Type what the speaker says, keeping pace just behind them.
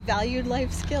Valued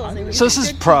life skills. So this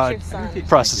is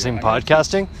processing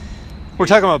podcasting. We're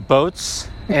talking about boats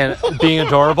and being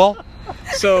adorable.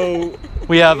 So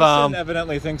we have Jason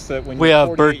evidently thinks that when we you're have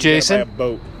 48, Bert you Jason. gotta buy a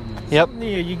boat. Yep.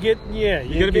 Yeah, you get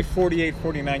to be 48,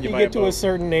 49. You buy a get to boat. a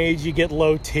certain age, you get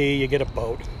low T, you get a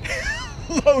boat.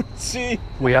 Low T.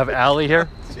 We have Allie here.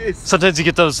 Jeez. Sometimes you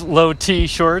get those low T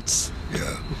shorts.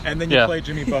 Yeah. And then you play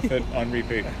Jimmy Buffett on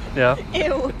repeat. Yeah.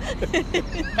 Ew.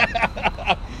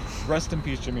 Rest in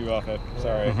peace, Jimmy Buffett.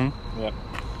 Sorry. Mm-hmm.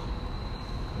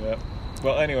 Yep.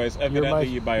 Well, anyways, evidently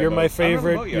you buy a boat.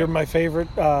 You're my favorite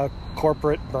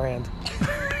corporate brand.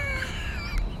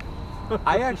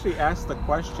 I actually asked the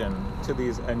question to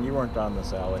these, and you weren't on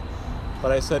this, Allie,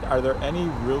 but I said, are there any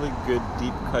really good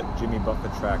deep-cut Jimmy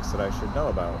Buffett tracks that I should know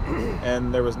about?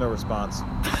 And there was no response.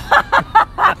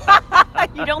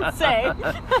 You don't say.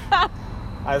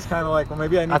 I was kind of like, well,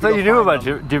 maybe I need to I thought go you knew find about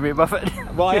them. Jimmy Buffett.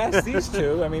 Well, I asked these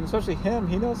two. I mean, especially him.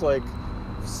 He knows, like,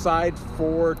 side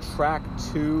 4, track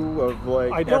 2 of,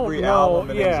 like, I don't every know.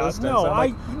 album in Yeah, existence. no,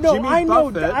 I'm like, Jimmy I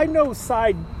know. Buffett, I know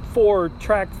side 4,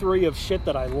 track 3 of shit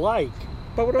that I like.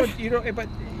 But what about, you know? But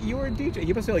you were a DJ.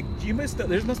 You must be like, there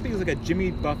must be like a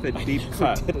Jimmy Buffett deep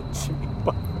cut. Did a Jimmy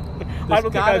Buffett. There's I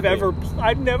don't think gotta I've be. ever.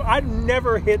 I've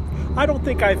never hit. I don't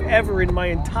think I've ever in my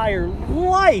entire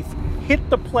life hit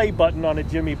the play button on a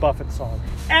Jimmy Buffett song.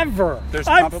 Ever.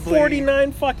 I'm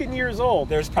 49 fucking years old.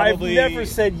 There's probably I've never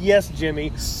said, yes,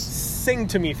 Jimmy, sing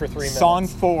to me for 3 minutes. Song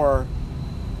 4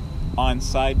 on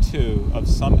side 2 of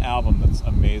some album that's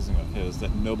amazing of his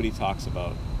that nobody talks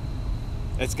about.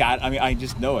 It's got, I mean, I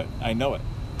just know it. I know it.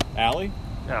 Allie?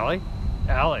 Allie?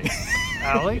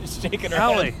 Shaking her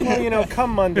Allie. head. Well, you know, Come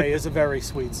Monday is a very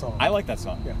sweet song. I like that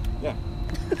song. Yeah.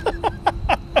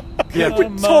 Yeah.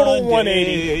 Total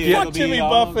 180. Fuck it'll be Jimmy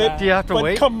all Buffett. right. Do you have to but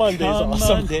wait? Come Monday's Come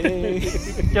awesome. Monday.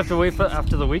 You have to wait for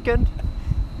after the weekend?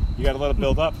 You gotta let it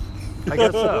build up. I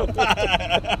guess so.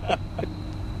 I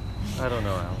don't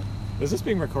know, Alan. Is this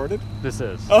being recorded? This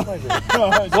is. Oh.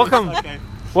 Welcome. Okay.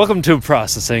 Welcome to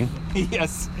Processing.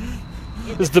 Yes.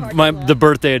 This is the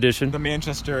birthday edition. The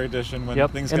Manchester edition when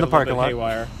Yep, things in get the a little parking bit lot.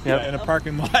 haywire. Yep. Yeah, in a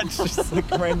parking lot. Just like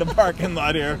a random parking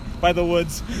lot here by the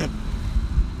woods.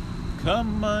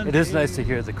 Come on. It is nice to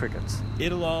hear the crickets.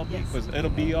 It'll all be, Yes. it'll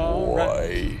be all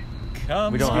right.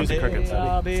 Come We don't have the Monday, crickets in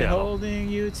I'll be Seattle. holding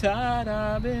you tight.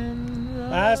 I've been.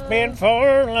 I spent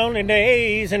 4 lonely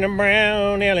days in the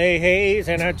brown LA haze,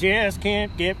 and I just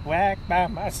can't get whacked by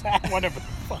my side. Whatever.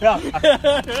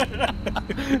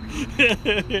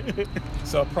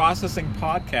 So, processing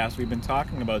podcast. We've been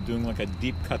talking about doing like a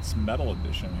deep cuts metal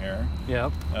edition here.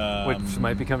 Yep. Which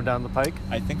might be coming down the pike.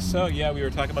 I think so. Yeah, we were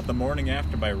talking about The Morning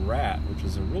After by Rat, which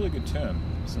is a really good tune.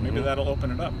 So maybe that'll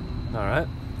open it up. All right.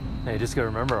 Hey, you just gotta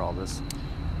remember all this.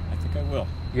 I think I will.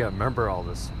 You gotta remember all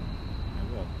this. I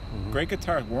will. Great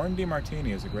guitarist. Warren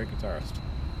DeMartini is a great guitarist.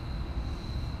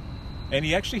 And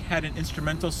he actually had an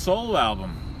instrumental solo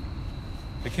album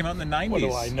that came out in the 90s. What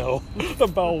do I know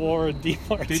about Warren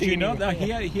DeMartini? Did you know that? He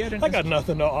had an I got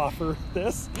nothing to offer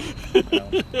this. We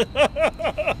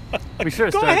should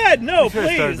have Go started, ahead, no, we should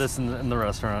have started please. this in the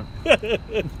restaurant.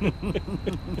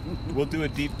 We'll do a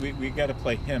deep. We got to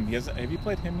play him. Have you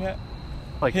played him yet?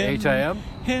 Like Him,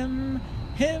 HIM?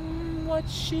 Him.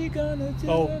 What's she gonna do?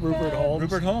 Oh, Rupert Holmes.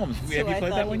 Rupert Holmes. Have you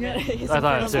played that one yet? I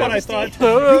thought it That's what I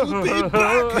thought. You'll be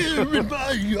back here in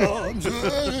my arms.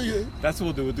 That's what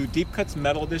we'll do. We'll do Deep Cuts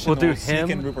Metal Edition. We'll do and sneak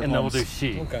him, in Rupert and then we'll Holmes. do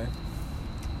she. Okay.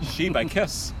 She by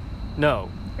Kiss. No.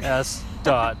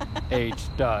 S.H.E.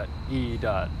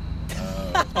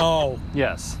 Oh,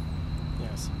 Yes.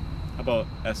 yes. How about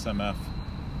SMF?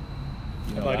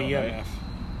 You know About that one, right? EMF.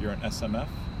 You're an SMF?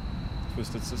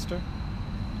 Twisted Sister?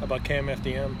 How about Cam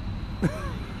FDM?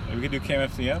 We could do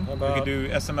KMFDM. We About- could do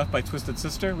SMF by Twisted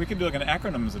Sister. We could do like an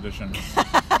acronyms edition.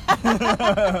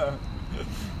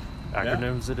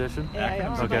 Acronyms edition.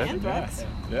 Yeah, Okay. Anthrax.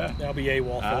 Yeah. I'll be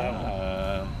AWOL for that one.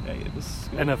 Yeah, this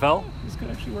NFL? This could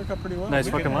actually work out pretty well. Nice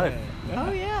We fucking could- life. Yeah.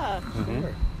 Oh yeah.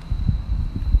 Sure.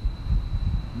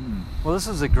 Well, this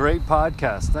is a great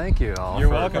podcast. Thank you all You're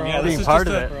for welcome. Yeah, being this is part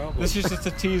just of a, it. This is just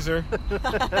a teaser.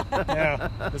 Yeah.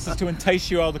 This is to entice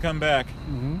you all to come back.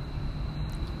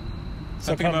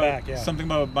 So come back, yeah. Something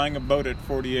about buying a boat at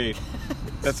 48.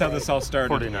 That's how this all started.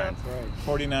 49. That's right.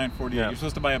 49, 48. Yeah. You're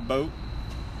supposed to buy a boat.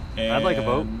 I'd like a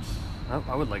boat. and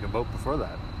I would like a boat before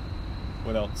that.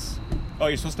 What else? Oh,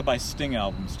 you're supposed to buy Sting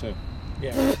albums too.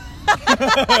 Yeah.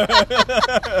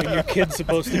 And your kid's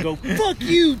supposed to go, fuck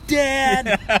you,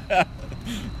 Dad!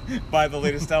 Buy the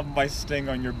latest album by Sting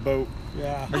on your boat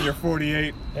Yeah. when you're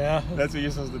 48. Yeah. That's what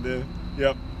you're supposed to do.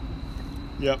 Yep.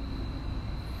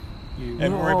 You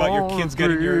And worry about your kids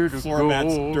getting your Greatest floor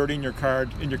mats gold. dirty in your car.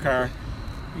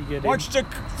 You get Watch the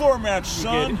floor match, you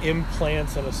son. get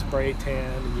implants and a spray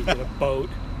tan, and you get a boat.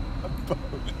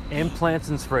 Implants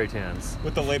and spray tans.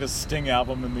 With the latest Sting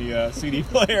album in the CD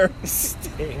player.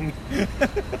 Sting.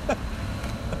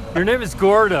 Your name is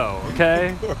Gordo,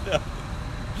 okay?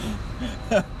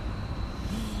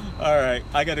 All right,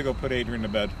 I got to go put Adrian to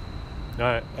bed. All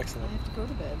right. I Excellent. have to go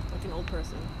to bed like an old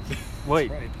person.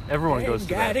 Wait, Right. everyone goes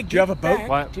to bed. Do you have a boat?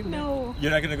 Why? No. You're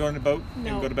not going to go in the boat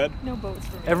No. and go to bed? No boats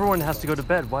for me. Everyone has to go to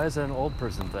bed. Why is that an old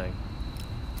person thing?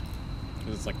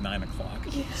 Because it's like 9 o'clock.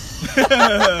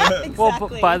 Exactly. Well,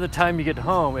 but by the time you get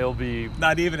home, it'll be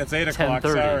Not even, it's 8 o'clock,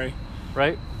 10:30. sorry.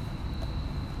 right.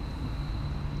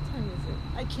 What time is it?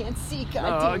 I can't see. Oh,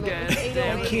 God damn it. It's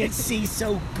God 8:08. see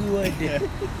so good.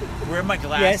 Where are my Yes,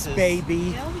 glasses? baby.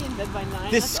 Yeah, I'll be in bed by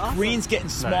 9. This That's screen's getting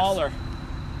smaller.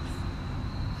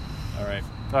 All right.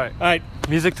 All right. All right.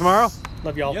 Music tomorrow.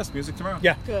 Love y'all. Yes, music tomorrow.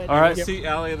 Yeah. awesome. Good. All right. We'll see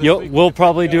Allie this week. We'll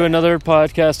probably do another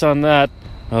podcast on that.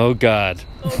 Oh God.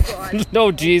 Oh, God.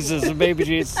 No Jesus, baby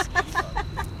Jesus.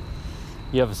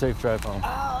 You have a safe drive home.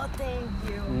 Oh, thank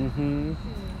you. Mm-hmm.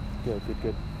 Good.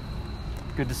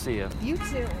 Good to see you. You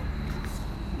too.